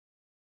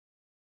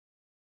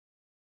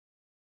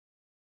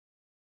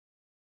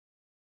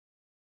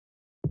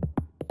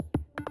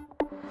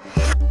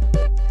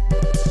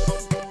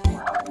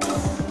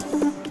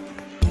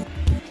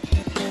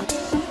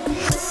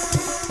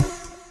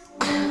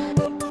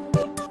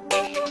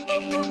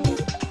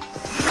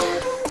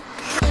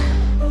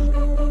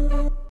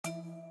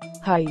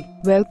Hi,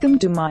 welcome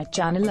to my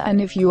channel,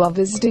 and if you are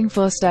visiting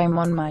first time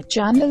on my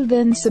channel,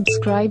 then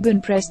subscribe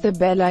and press the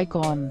bell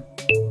icon.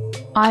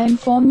 I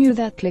inform you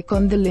that click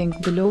on the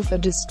link below for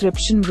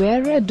description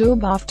where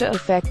Adobe After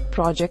Effects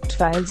project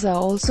files are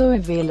also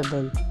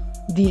available.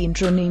 The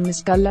intro name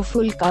is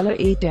Colorful Color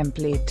A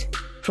Template.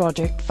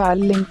 Project file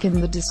link in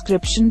the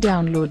description.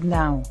 Download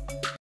now.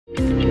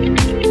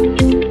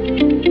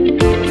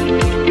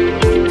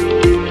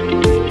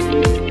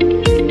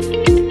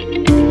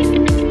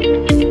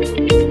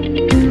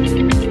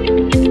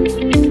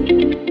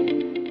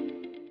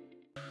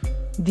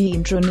 The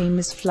intro name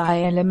is Fly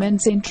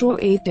Elements Intro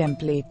A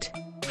Template.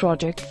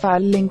 Project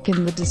file link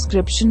in the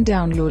description.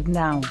 Download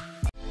now.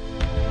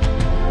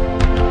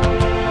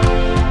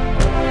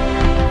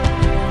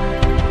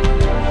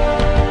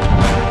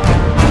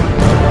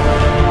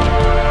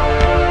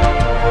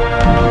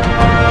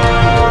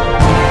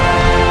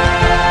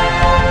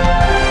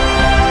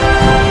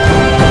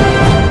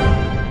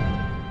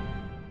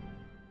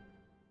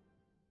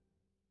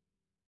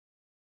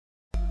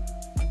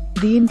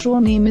 The intro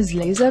name is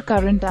Laser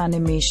Current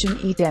Animation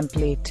E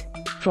Template.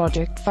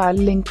 Project file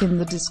link in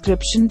the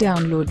description.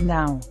 Download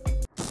now.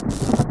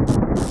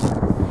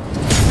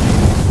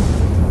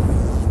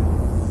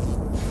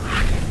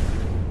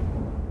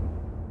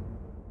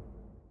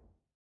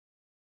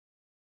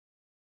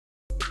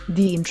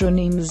 The intro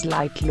name is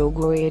Light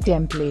Logo A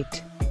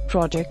Template.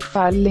 Project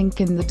file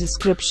link in the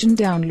description.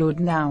 Download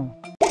now.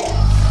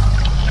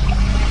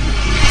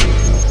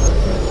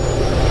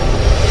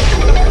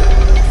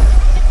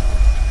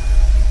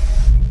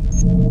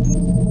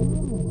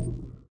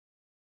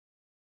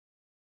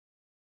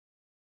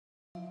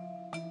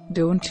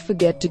 Don't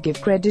forget to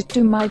give credit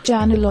to my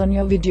channel on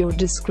your video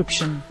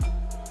description.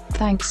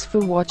 Thanks for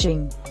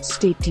watching.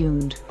 Stay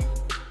tuned.